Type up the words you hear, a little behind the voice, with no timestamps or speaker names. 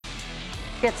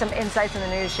get some insights on the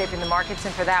news shaping the markets.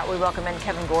 And for that, we welcome in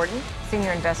Kevin Gordon,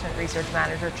 Senior Investment Research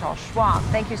Manager, Charles Schwab.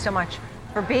 Thank you so much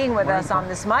for being with us on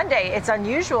this Monday. It's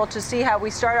unusual to see how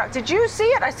we start out. Did you see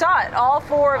it? I saw it. All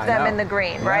four of them in the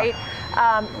green, right?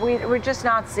 We're just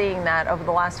not seeing that over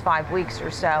the last 5 weeks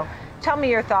or so. Tell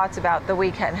me your thoughts about the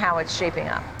weekend and how it's shaping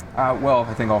up. Well,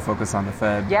 I think I'll focus on the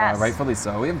Fed, yes. Rightfully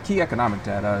so. We have key economic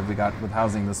data we got with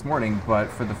housing this morning, but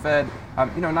for the Fed,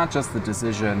 not just the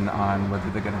decision on whether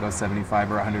they're going to go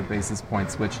 75 or 100 basis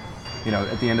points, which,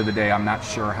 at the end of the day, I'm not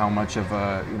sure how much of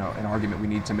an argument we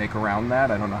need to make around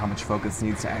that. I don't know how much focus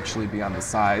needs to actually be on the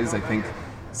size. I think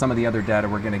some of the other data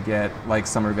we're going to get, like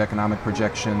summary of economic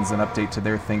projections, an update to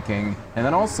their thinking, and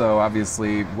then also,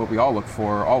 obviously, what we all look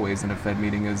for always in a Fed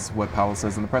meeting is what Powell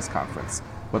says in the press conference.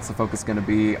 What's the focus going to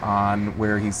be on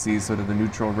where he sees sort of the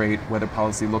neutral rate, whether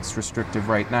policy looks restrictive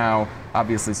right now?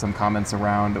 Obviously, some comments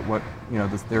around what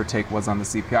their take was on the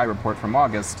CPI report from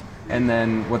August, and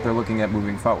then what they're looking at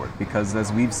moving forward. Because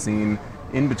as we've seen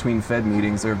in between Fed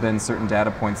meetings, there have been certain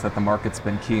data points that the market's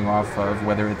been keying off of,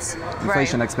 whether it's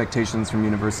inflation expectations from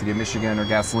University of Michigan or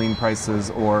gasoline prices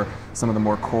or some of the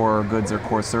more core goods or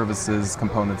core services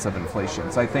components of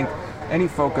inflation. So I think any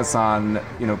focus on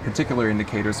particular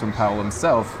indicators from Powell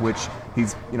himself, which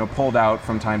he's pulled out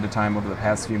from time to time over the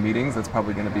past few meetings, that's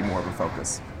probably going to be more of a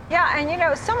focus. Yeah,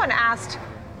 and someone asked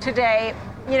today,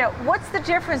 what's the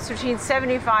difference between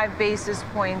 75 basis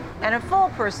point and a full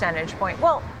percentage point?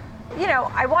 Well,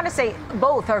 I want to say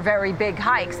both are very big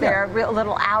hikes. They're a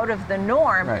little out of the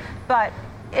norm, but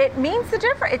it means the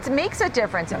difference. It makes a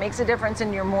difference. It makes a difference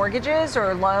in your mortgages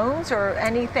or loans or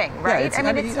anything, right?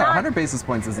 Yeah, it's not 100 basis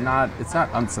points is not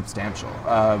unsubstantial.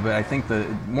 But I think the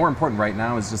more important right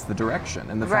now is just the direction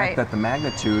and the fact that the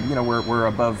magnitude. We're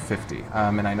above 50,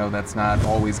 and I know that's not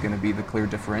always going to be the clear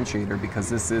differentiator because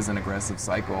this is an aggressive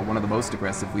cycle, one of the most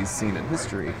aggressive we've seen in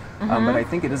history. But I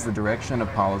think it is the direction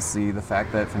of policy, the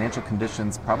fact that financial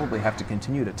conditions probably have to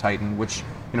continue to tighten, which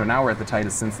now we're at the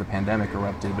tightest since the pandemic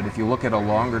erupted. But if you look at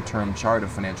a longer-term chart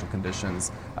of financial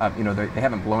conditions, they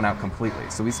haven't blown out completely.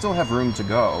 So we still have room to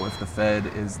go if the Fed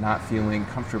is not feeling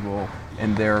comfortable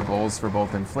in their goals for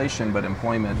both inflation but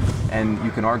employment. And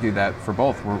you can argue that for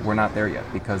both, we're not there yet.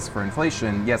 Because for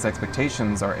inflation, yes,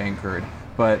 expectations are anchored,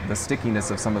 but the stickiness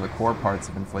of some of the core parts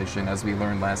of inflation, as we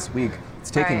learned last week,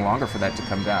 it's taking longer for that to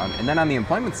come down. And then on the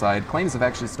employment side, claims have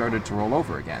actually started to roll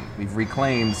over again. We've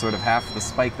reclaimed sort of half the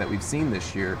spike that we've seen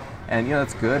this year. And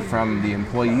that's good from the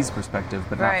employee's perspective,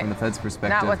 but not from the Fed's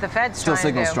perspective. Not what the Fed's still trying to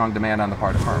signals do. Strong demand on the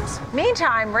part of firms.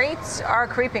 Meantime, rates are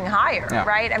creeping higher,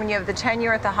 right? I mean, you have the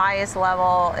 10-year at the highest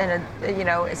level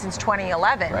since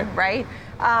 2011, right?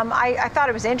 I thought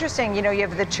it was interesting. You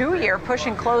have the 2-year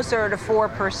pushing closer to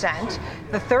 4%,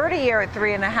 the 30-year at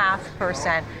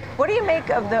 3.5%. What do you make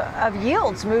of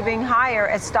yields moving higher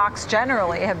as stocks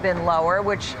generally have been lower,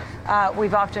 which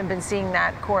we've often been seeing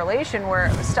that correlation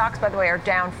where stocks, by the way, are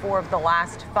down 4 of the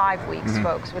last 5 weeks,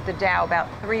 folks, with the Dow about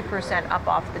 3% up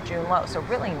off the June low. So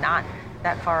really not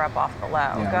that far up off the low.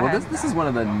 Yeah, well, this is one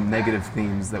of the negative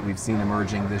themes that we've seen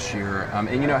emerging this year. And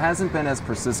it hasn't been as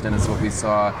persistent as what we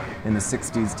saw in the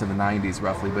 60s to the 90s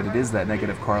roughly, but it is that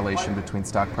negative correlation between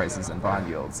stock prices and bond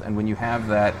yields. And when you have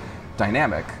that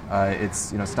dynamic,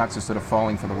 it's stocks are sort of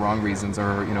falling for the wrong reasons,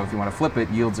 or if you want to flip it,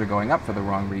 yields are going up for the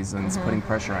wrong reasons, putting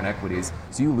pressure on equities.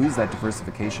 So you lose that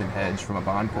diversification hedge from a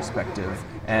bond perspective,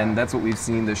 and that's what we've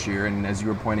seen this year. And as you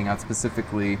were pointing out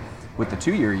specifically with the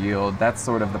 2-year yield, that's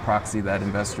sort of the proxy that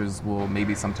investors will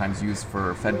maybe sometimes use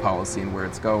for Fed policy and where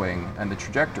it's going and the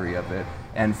trajectory of it.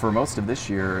 And for most of this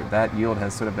year, that yield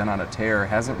has sort of been on a tear,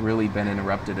 hasn't really been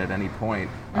interrupted at any point,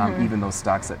 even though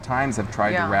stocks at times have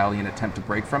tried to rally and attempt to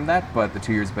break from that, but the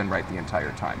 2-year's been right the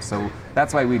entire time. So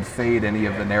that's why we'd fade any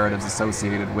of the narratives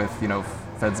associated with,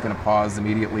 Fed's going to pause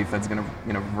immediately, Fed's going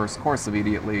to reverse course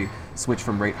immediately, switch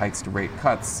from rate hikes to rate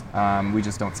cuts. We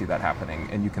just don't see that happening,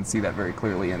 and you can see that very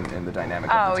clearly in the dynamic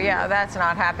of the 2-year. That's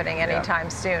not happening anytime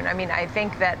soon. I mean, I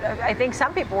think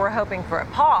some people were hoping for a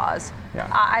pause.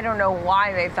 I don't know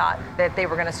why they thought that they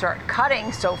were going to start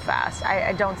cutting so fast.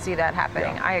 I don't see that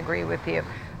happening. I agree with you.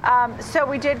 So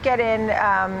we did get in,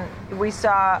 we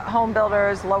saw home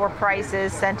builders, lower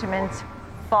prices, sentiment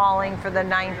falling for the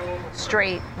 9th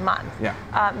straight month.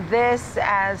 This,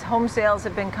 as home sales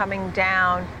have been coming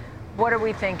down, what are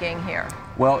we thinking here?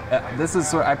 Well, this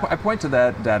is I point to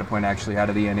that data point actually out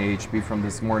of the NAHB from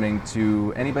this morning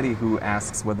to anybody who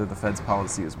asks whether the Fed's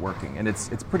policy is working. And it's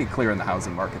pretty clear in the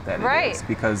housing market that it is,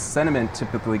 because sentiment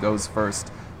typically goes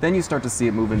first. Then you start to see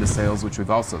it move into sales, which we've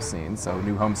also seen. So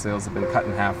new home sales have been cut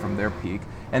in half from their peak.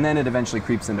 And then it eventually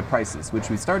creeps into prices,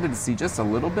 which we started to see just a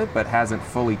little bit, but hasn't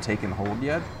fully taken hold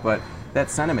yet. But that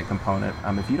sentiment component,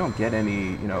 if you don't get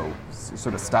any,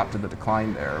 sort of stop to the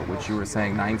decline there, which you were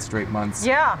saying 9 straight months.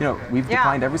 Yeah. We've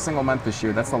declined every single month this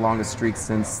year. That's the longest streak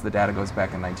since the data goes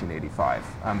back in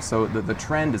 1985. So the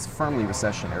trend is firmly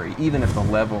recessionary, even if the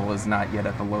level is not yet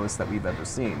at the lowest that we've ever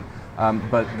seen.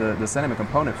 But the sentiment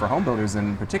component for home builders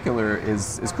in particular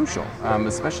is crucial,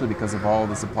 especially because of all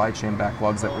the supply chain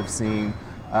backlogs that we're seeing.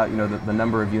 The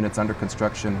number of units under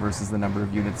construction versus the number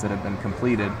of units that have been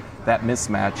completed, that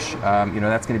mismatch,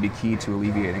 that's going to be key to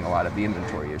alleviating a lot of the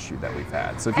inventory issue that we've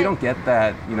had. So if you don't get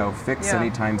that, fix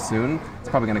anytime soon, it's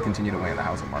probably going to continue to weigh in the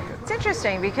housing market. It's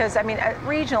interesting because,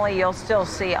 regionally you'll still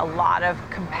see a lot of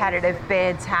competitive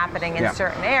bids happening in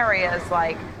certain areas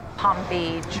like Palm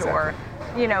Beach or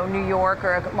New York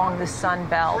or along the Sun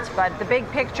Belt. But the big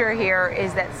picture here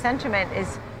is that sentiment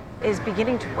is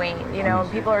beginning to wane,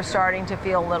 and people are starting to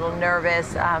feel a little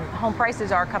nervous. Home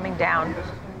prices are coming down,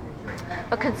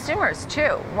 but consumers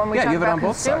too. When we talk about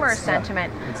consumer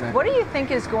sentiment, exactly. What do you think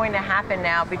is going to happen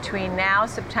now between now,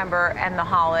 September, and the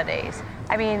holidays?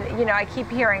 I keep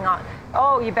hearing,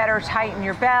 you better tighten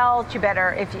your belt. You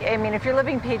better, if you're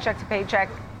living paycheck to paycheck,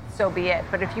 so be it.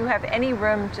 But if you have any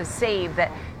room to save,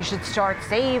 that you should start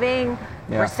saving.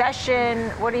 Recession,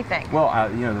 what do you think? Well,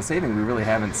 the saving we really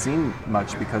haven't seen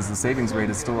much because the savings rate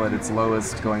is still at its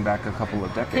lowest going back a couple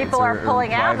of decades. People are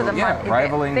pulling out of the money.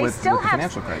 Rivaling with the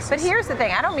financial crisis. But here's the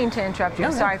thing, I don't mean to interrupt you,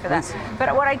 I'm sorry for that.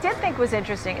 But what I did think was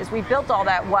interesting is we built all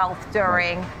that wealth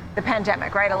during the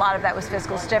pandemic, right? A lot of that was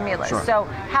fiscal stimulus. Sure. So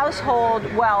household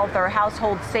wealth or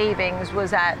household savings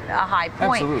was at a high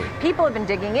point. Absolutely. People have been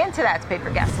digging into that. It's paid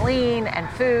for gasoline and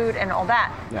food and all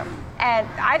that. Yeah. And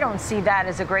I don't see that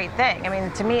as a great thing.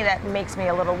 To me, that makes me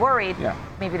a little worried. Yeah.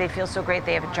 Maybe they feel so great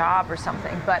they have a job or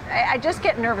something. But I just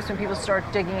get nervous when people start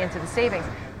digging into the savings.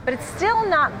 But it's still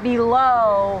not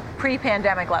below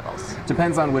pre-pandemic levels.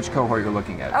 Depends on which cohort you're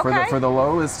looking at. Okay. For the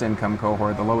lowest income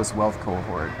cohort, the lowest wealth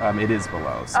cohort, it is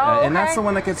below. Okay. And that's the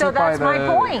one that gets hit by the... So that's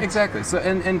my point. Exactly. So,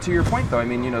 and to your point though,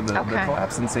 the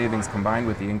collapse in savings combined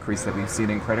with the increase that we've seen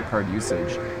in credit card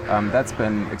usage, that's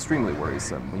been extremely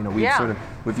worrisome.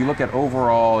 If you look at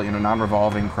overall,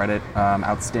 non-revolving credit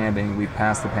outstanding, we've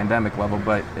passed the pandemic level,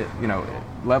 but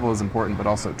level is important, but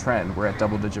also trend. We're at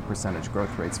double-digit percentage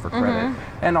growth rates for credit.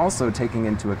 And also taking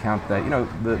into account that,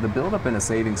 the buildup in a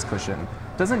savings cushion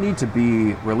doesn't need to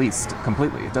be released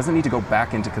completely. It doesn't need to go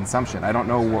back into consumption. I don't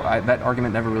know, that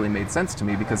argument never really made sense to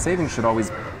me because savings should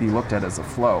always be looked at as a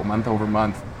flow, month over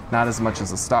month, not as much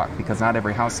as a stock, because not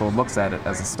every household looks at it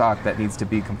as a stock that needs to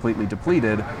be completely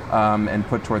depleted and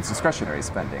put towards discretionary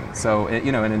spending. So,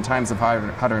 and in times of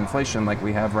hotter inflation like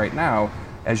we have right now,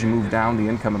 as you move down the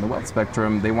income and the wealth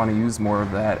spectrum, they want to use more of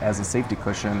that as a safety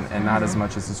cushion and not as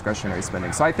much as discretionary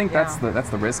spending. So I think that's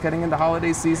the risk heading into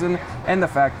holiday season, and the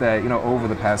fact that over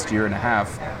the past year and a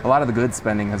half, a lot of the good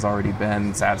spending has already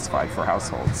been satisfied for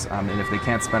households. And if they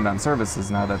can't spend on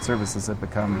services now that services have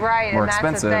become more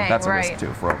expensive, that's a risk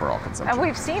too for overall consumption. And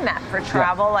we've seen that for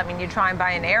travel. You try and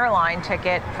buy an airline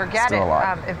ticket, forget Still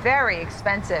it. Very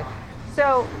expensive.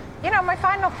 So my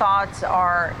final thoughts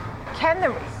are: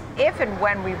 if and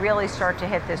when we really start to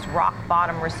hit this rock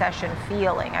bottom recession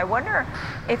feeling, I wonder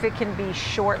if it can be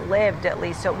short-lived at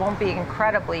least, so it won't be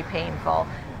incredibly painful.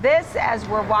 This, as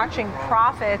we're watching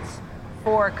profits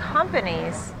for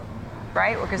companies,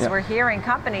 right? Because we're hearing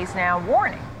companies now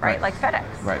warning, right? Like FedEx.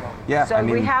 Right. Yeah. So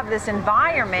we have this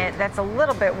environment that's a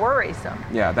little bit worrisome.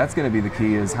 Yeah, that's going to be the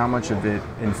key, is how much of it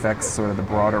infects sort of the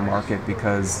broader market,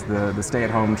 because the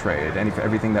stay-at-home trade and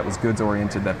everything that was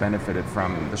goods-oriented that benefited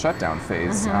from the shutdown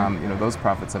phase, those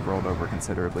profits have rolled over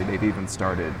considerably. They've even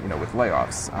started, with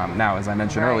layoffs. Now, as I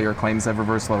mentioned earlier, claims have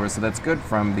reversed lower, so that's good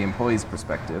from the employee's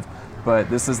perspective. But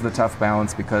this is the tough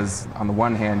balance, because on the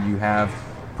one hand, you have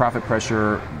profit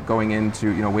pressure going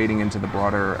into, wading into the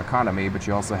broader economy, but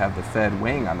you also have the Fed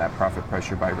weighing on that profit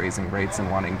pressure by raising rates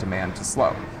and wanting demand to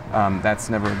slow. That's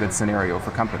never a good scenario for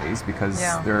companies, because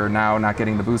they're now not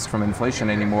getting the boost from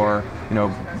inflation anymore,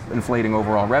 inflating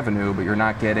overall revenue, but you're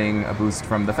not getting a boost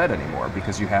from the Fed anymore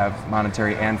because you have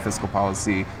monetary and fiscal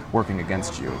policy working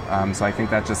against you. So I think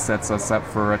that just sets us up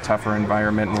for a tougher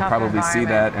environment. We'll probably see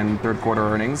that in third quarter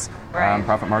earnings.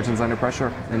 Profit margins under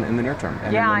pressure in the near term.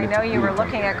 I know you were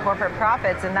looking at corporate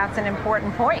profits, and that's an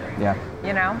important point. Yeah.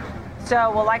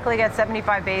 So we'll likely get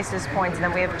 75 basis points, and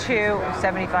then we have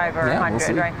 75 or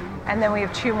 100, right? And then we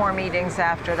have 2 more meetings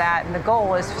after that, and the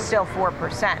goal is still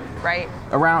 4%, right?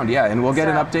 Around, and we'll get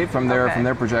an update from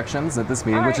their projections at this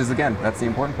meeting, which is, again, that's the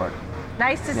important part.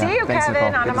 Nice to see you, thanks,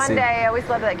 Kevin, Nicole. on a Monday. I always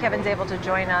love that Kevin's able to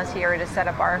join us here to set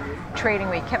up our trading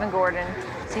week. Kevin Gordon,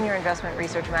 Senior Investment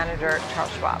Research Manager at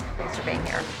Charles Schwab. Thanks for being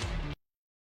here.